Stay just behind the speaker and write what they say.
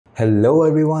Hello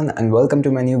everyone and welcome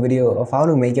to my new video of how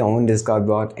to make your own Discord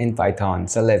bot in Python.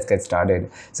 So let's get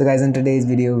started. So guys, in today's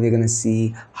video we're gonna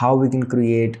see how we can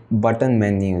create button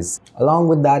menus. Along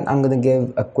with that, I'm gonna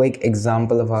give a quick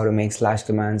example of how to make slash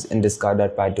commands in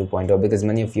Discord.py 2.0 because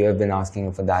many of you have been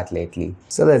asking for that lately.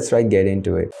 So let's get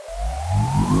into it.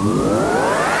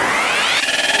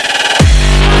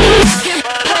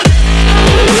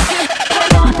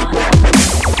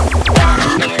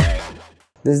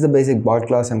 This is the basic bot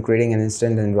class. I'm creating an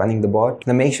instance and running the bot.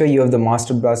 Now make sure you have the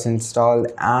master brush installed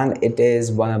and it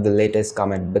is one of the latest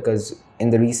commit because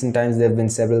in the recent times there have been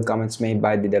several commits made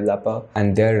by the developer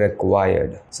and they're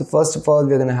required. So first of all,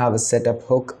 we're going to have a setup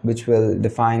hook which will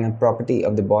define a property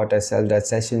of the bot as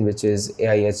self.session, which is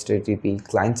AI HTTP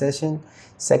client session.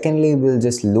 Secondly, we'll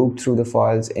just loop through the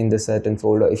files in the certain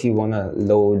folder. If you want to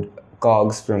load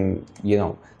cogs from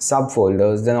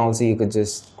subfolders, then also you could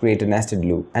just create a nested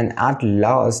loop. And at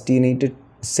last, you need to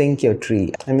sync your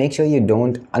tree and make sure you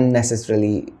don't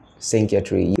unnecessarily sync your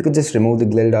tree. You could just remove the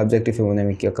glilled object if you want to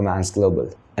make your commands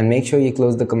global, and make sure you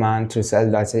close the command through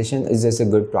self.session is just a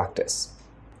good practice.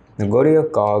 Now go to your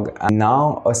cog, and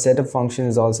now a setup function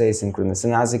is also asynchronous,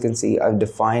 and as you can see, I've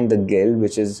defined the guild,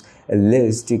 which is a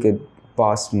list. You could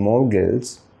pass more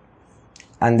guilds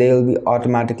and they will be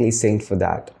automatically synced for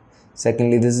that.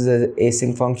 Secondly, this is an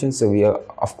async function, so we are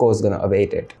of course going to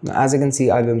await it. Now, as you can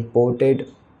see, I've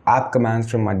imported app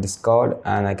commands from my Discord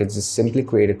and I could just simply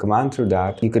create a command through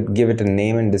that. You could give it a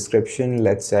name and description.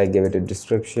 Let's say I give it a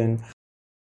description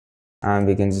and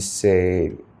we can just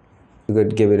say, you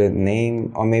could give it a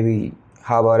name, or maybe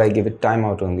how about I give it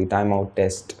timeout only, timeout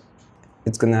test.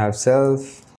 It's going to have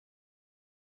self,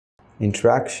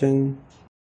 interaction,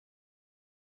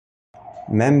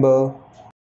 member,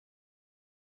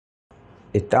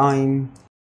 a time,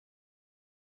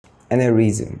 and a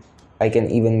reason. I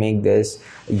can even make this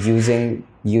using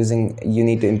you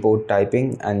need to import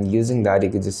typing, and using that you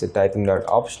could just say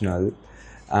typing.optional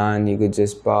and you could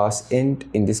just pass int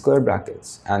in the square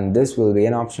brackets, and this will be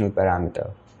an optional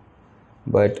parameter.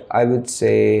 But I would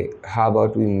say, how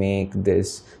about we make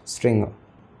this string?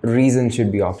 Reason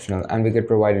should be optional, and we could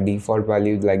provide a default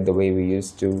value like the way we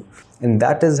used to. And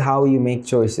that is how you make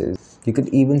choices. You could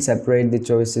even separate the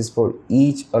choices for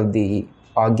each of the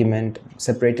argument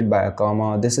separated by a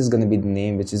comma. This is going to be the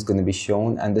name which is going to be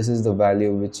shown, and this is the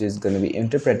value which is going to be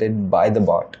interpreted by the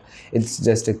bot. It's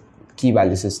just a key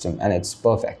value system and it's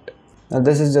perfect. Now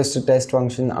this is just a test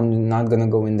function. I'm not going to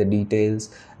go in the details,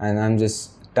 and I'm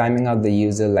just timing out the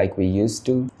user like we used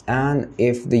to. And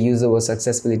if the user was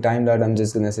successfully timed out, I'm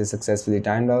just going to say successfully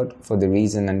timed out for the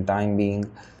reason and time being.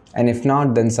 And if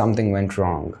not, then something went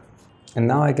wrong. And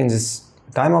now I can just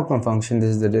time out my function.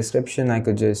 This is the description. I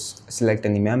could just select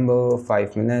any member,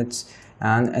 5 minutes,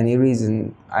 and any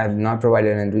reason. I have not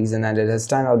provided any reason, and it has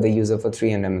timed out the user for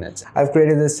 300 minutes. I've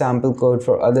created this sample code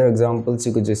for other examples.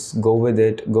 You could just go with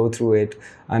it, go through it.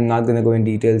 I'm not going to go in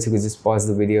details. You could just pause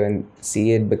the video and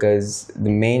see it, because the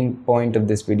main point of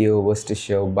this video was to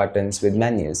show buttons with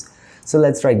menus. So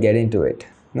let's get into it.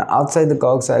 Now outside the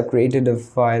cogs, I've created a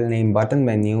file named button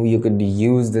menu. You could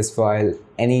use this file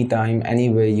anytime,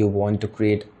 anywhere you want to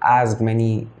create as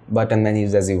many button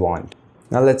menus as you want.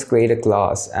 Now let's create a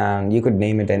class, and you could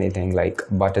name it anything like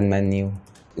button menu.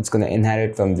 It's going to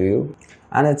inherit from view,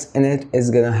 and it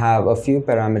is going to have a few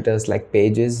parameters like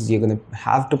pages. You're going to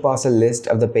have to pass a list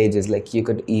of the pages. Like you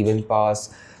could even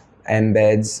pass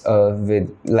embeds with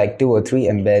like 2 or 3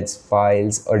 embeds,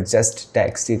 files, or just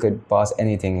text. You could pass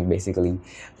anything basically,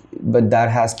 but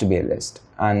that has to be a list.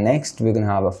 And next we're gonna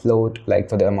have a float, like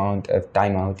for the amount of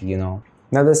timeout.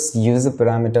 Now this user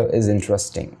parameter is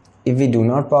interesting. If we do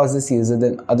not pass this user,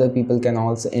 then other people can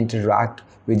also interact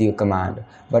with your command.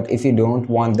 But if you don't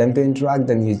want them to interact,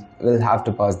 then you will have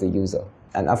to pass the user.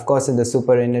 And of course in the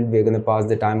super init, we're gonna pass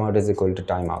the timeout is equal to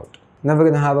timeout. Now we're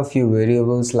going to have a few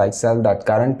variables like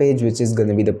self.current page, which is going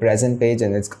to be the present page,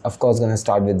 and it's of course going to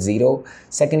start with 0.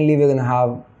 Secondly, we're going to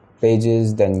have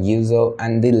pages, then user,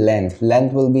 and the length.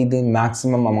 Length will be the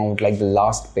maximum amount, like the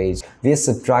last page. We are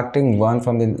subtracting 1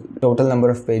 from the total number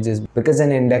of pages because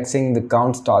in indexing the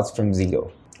count starts from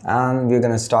 0. And we're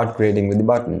going to start creating with the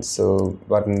buttons. So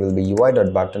button will be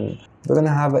UI.button. We're going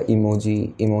to have an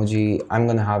emoji. I'm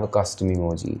going to have a custom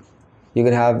emoji. You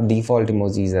could have default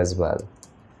emojis as well.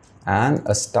 And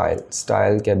a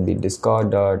style can be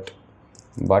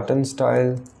discord.button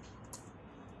style,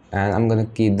 and I'm gonna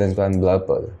keep this one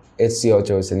blurple. It's your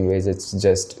choice anyways, it's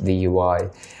just the UI.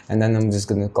 And then I'm just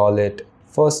gonna call it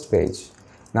first page.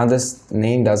 Now this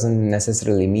name doesn't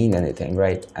necessarily mean anything,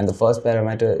 right? And the first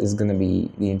parameter is going to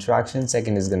be the interaction,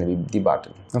 second is going to be the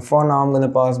button. Now for now I'm going to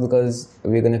pause because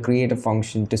we're going to create a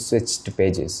function to switch to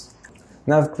pages.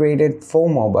 Now I've created 4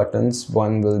 more buttons.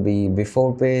 One will be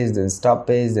before page, then stop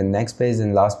page, then next page,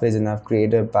 then last page, and I've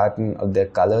created a pattern of their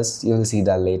colors. You'll see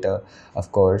that later,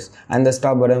 of course. And the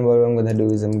stop button, what I'm going to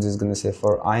do is I'm just going to say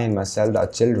for I and myself are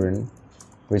children,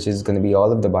 which is going to be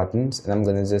all of the buttons, and I'm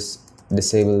going to just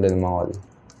disable them all.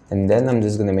 And then I'm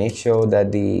just going to make sure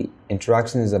that the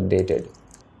interaction is updated.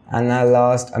 And at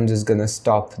last, I'm just going to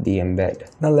stop the embed.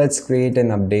 Now let's create an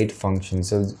update function.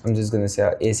 So I'm just going to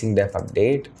say async def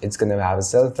update. It's going to have a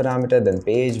self parameter, then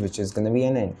page, which is going to be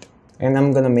an int. And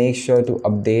I'm going to make sure to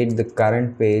update the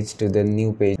current page to the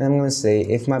new page. And I'm going to say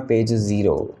if my page is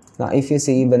 0. Now if you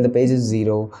see when the page is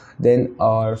 0, then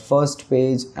our first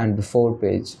page and before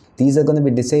page, these are going to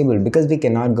be disabled because we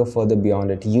cannot go further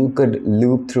beyond it. You could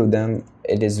loop through them.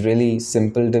 It is really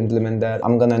simple to implement that.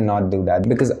 I'm gonna not do that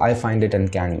because I find it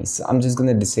uncanny. So I'm just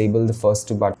gonna disable the first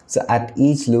 2 buttons. So at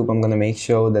each loop, I'm gonna make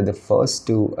sure that the first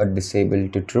 2 are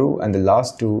disabled to true and the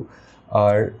last 2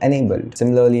 are enabled.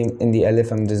 Similarly, in the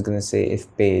elif, I'm just gonna say if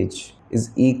page is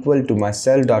equal to my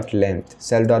cell.length.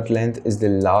 Cell.length is the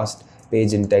last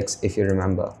page in text, if you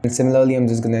remember. And similarly, I'm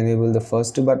just gonna enable the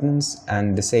first 2 buttons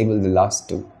and disable the last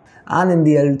 2. And in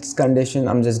the else condition,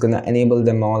 I'm just gonna enable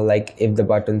them all, like if the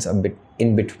buttons are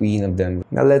in between of them.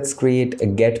 Now let's create a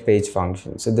get page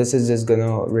function. So this is just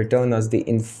gonna return us the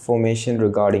information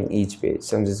regarding each page.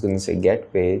 So I'm just gonna say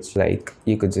get page, like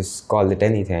you could just call it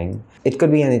anything. It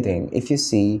could be anything. If you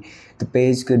see, the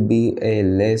page could be a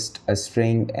list, a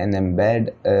string, an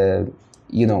embed,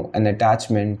 an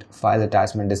attachment, file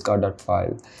attachment,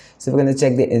 discard.file. So we're gonna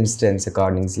check the instance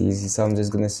accordingly. So I'm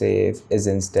just gonna say if is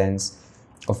instance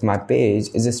of my page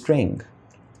is a string.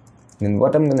 Then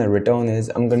what I'm going to return is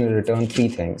I'm going to return 3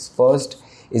 things. First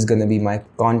is going to be my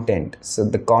content. So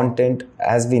the content,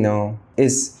 as we know,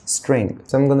 is string.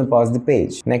 So I'm going to pass the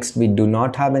page. Next, we do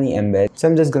not have any embed. So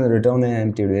I'm just going to return an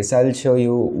empty list. I'll show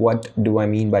you what do I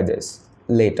mean by this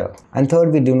later. And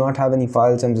third, we do not have any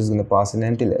files. I'm just going to pass an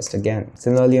empty list again.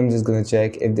 Similarly, I'm just going to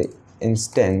check if the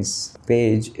instance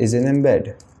page is an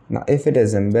embed. Now, if it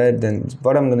is embed, then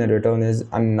what I'm going to return is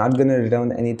I'm not going to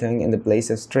return anything in the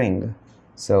place of string.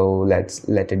 So let's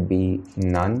let it be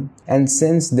none. And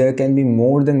since there can be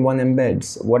more than one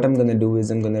embeds, what I'm going to do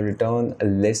is I'm going to return a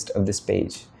list of this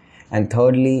page. And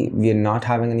thirdly, we are not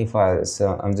having any files,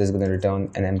 so I'm just going to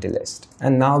return an empty list.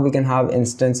 And now we can have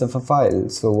instance of a file.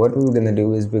 So what we're going to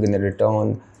do is we're going to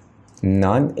return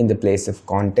none in the place of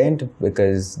content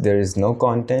because there is no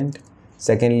content.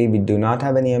 Secondly, we do not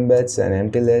have any embeds, an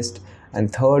empty list.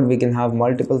 And third, we can have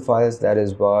multiple files. That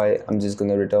is why I'm just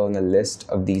going to return a list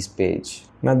of these page.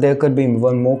 Now there could be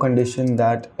one more condition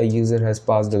that a user has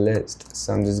passed a list.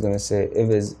 So I'm just going to say if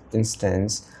is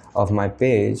instance of my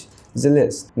page is a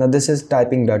list. Now this is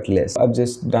typing.list. I've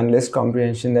just done list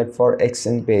comprehension that for x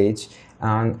in page,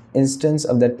 an instance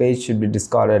of that page should be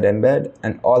discarded embed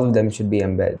and all of them should be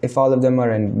embed. If all of them are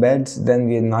embeds, then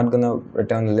we're not going to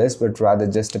return a list but rather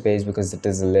just a page because it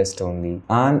is a list only.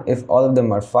 And if all of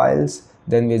them are files,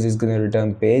 then we're just going to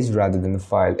return page rather than a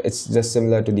file. It's just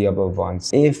similar to the above ones.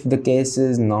 If the case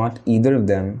is not either of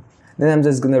them, then I'm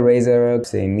just going to raise error,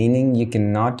 say meaning you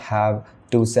cannot have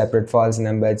 2 separate files and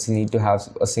embeds, you need to have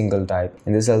a single type.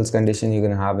 In this else condition, you're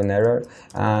going to have an error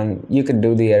and you could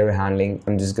do the error handling.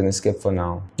 I'm just going to skip for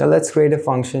now. Now let's create a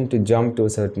function to jump to a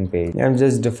certain page. I've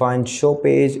just defined show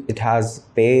page. It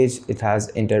has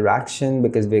interaction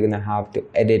because we're going to have to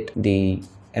edit the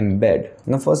embed.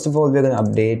 Now first of all, we're going to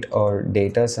update our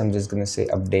data. So I'm just going to say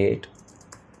update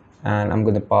and I'm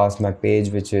going to pass my page,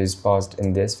 which is passed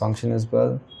in this function as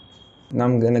well. Now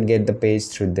I'm going to get the page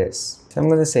through this. So I'm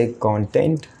going to say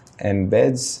content,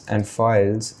 embeds and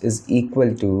files is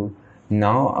equal to,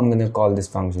 now I'm going to call this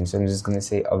function. So I'm just going to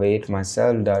say await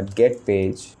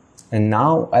myself.getPage. And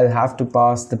now I'll have to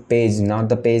pass the page, not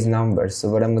the page number. So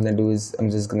what I'm going to do is I'm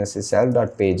just going to say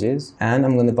self.pages and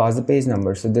I'm going to pass the page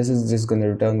number. So this is just going to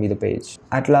return me the page.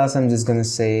 At last, I'm just going to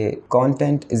say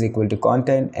content is equal to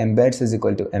content, embeds is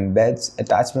equal to embeds,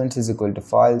 attachments is equal to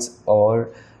files or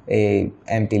a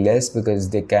empty list because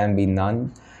they can be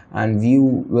none, and view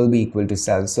will be equal to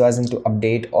self. So as in to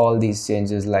update all these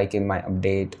changes like in my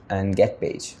update and get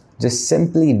page. Just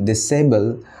simply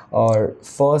disable our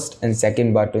first and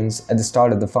second buttons at the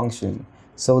start of the function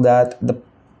so that the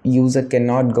user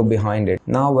cannot go behind it.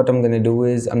 Now what I'm going to do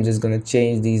is I'm just going to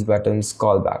change these buttons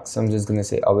callbacks. So I'm just going to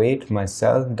say await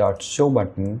myself.show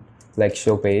button, like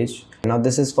show page. Now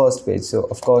this is first page, so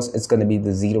of course it's going to be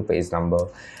the 0 page number,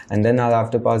 and then I'll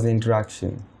have to pass the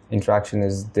interaction. interaction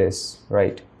is this,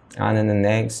 right? And in the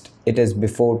next, it is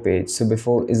before page. So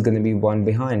before is going to be 1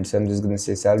 behind. So I'm just going to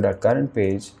say self.current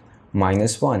page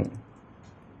 -1.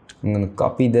 I'm going to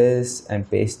copy this and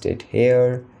paste it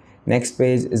here. Next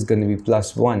page is going to be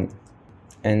 +1.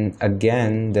 And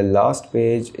again, the last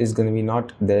page is going to be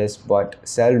not this, but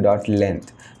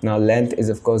cell.length. Now length is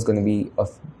of course going to be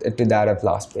to that of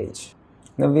last page.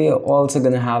 Now we are also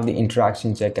going to have the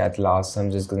interaction check at last. So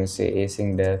I'm just going to say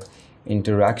async def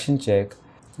interaction check.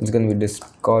 It's going to be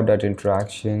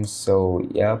discord.interaction. So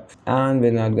yep, and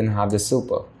we're not going to have the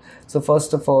super. So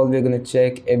first of all, we're going to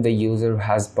check if the user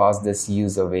has passed this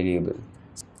user variable.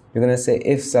 We're going to say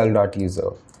if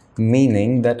cell.user,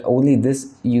 meaning that only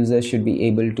this user should be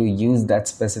able to use that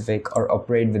specific or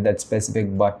operate with that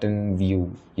specific button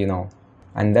view,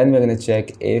 and then we're going to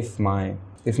check if my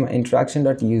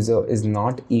interaction.user is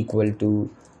not equal to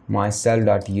my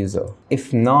cell.user.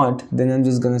 If not, then I'm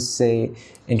just going to say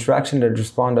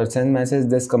interaction.respond.send message,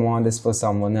 this command is for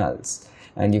someone else,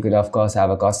 and you could of course have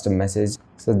a custom message.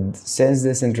 So since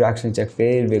this interaction check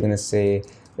failed, we're going to say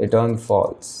return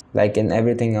false. Like in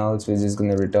everything else, we're just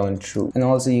going to return true. And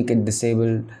also you can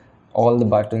disable all the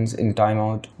buttons in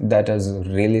timeout. That is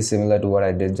really similar to what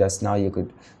I did just now. You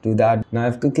could do that. Now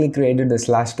I've quickly created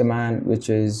the / command, which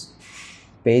is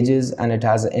pages, and it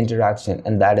has an interaction,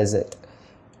 and that is it.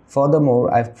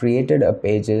 Furthermore, I've created a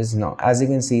pages. Now as you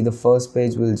can see, the first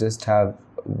page will just have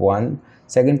 1.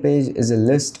 Second page is a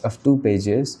list of 2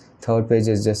 pages. Third page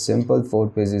is just simple.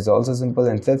 Fourth page is also simple.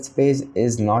 And fifth page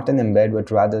is not an embed, but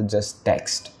rather just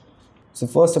text. So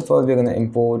first of all, we're going to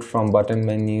import from button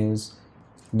menus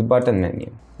the button menu.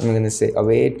 I'm going to say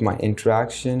await my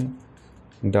interaction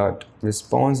dot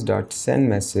response dot send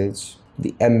message.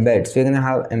 The embeds, we're going to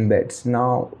have embeds.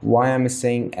 Now why am I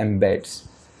saying embeds?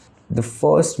 The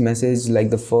first message, like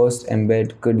the first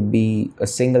embed, could be a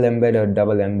single embed or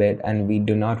double embed, and we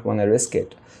do not want to risk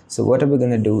it. So what we're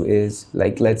going to do is,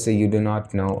 like, let's say you do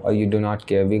not know or you do not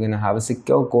care, we're going to have a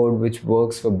secure code which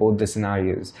works for both the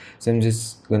scenarios. So I'm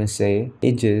just going to say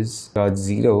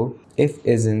pages.0 if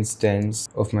is instance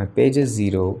of my pages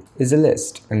 0 is a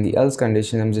list, and the else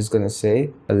condition, I'm just going to say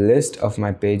a list of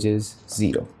my pages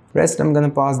 0. Rest, I'm going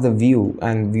to pass the view,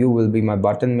 and view will be my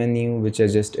button menu, which I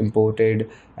just imported,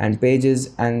 and pages,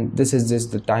 and this is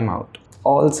just the timeout.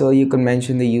 Also, you can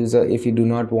mention the user if you do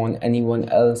not want anyone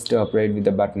else to operate with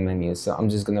the button menu. So I'm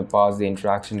just going to pass the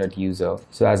interaction.user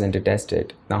so as in to test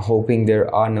it. Now hoping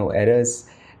there are no errors,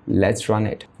 let's run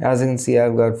it. As you can see,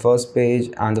 I've got first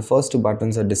page and the first 2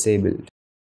 buttons are disabled.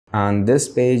 And this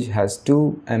page has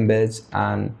 2 embeds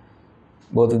and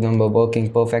both of them are working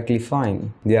perfectly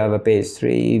fine. We have a page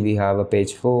 3, we have a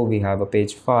page 4, we have a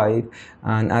page 5,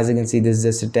 and as you can see, this is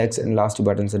just a text and last 2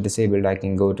 buttons are disabled. I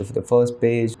can go to the first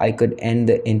page, I could end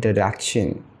the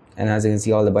interaction, and as you can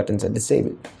see, all the buttons are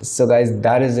disabled. So guys,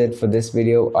 that is it for this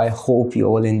video. I hope you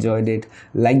all enjoyed it.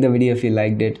 Like the video if you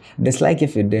liked it, dislike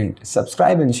if you didn't,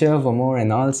 subscribe and share for more,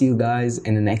 and I'll see you guys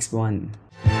in the next one.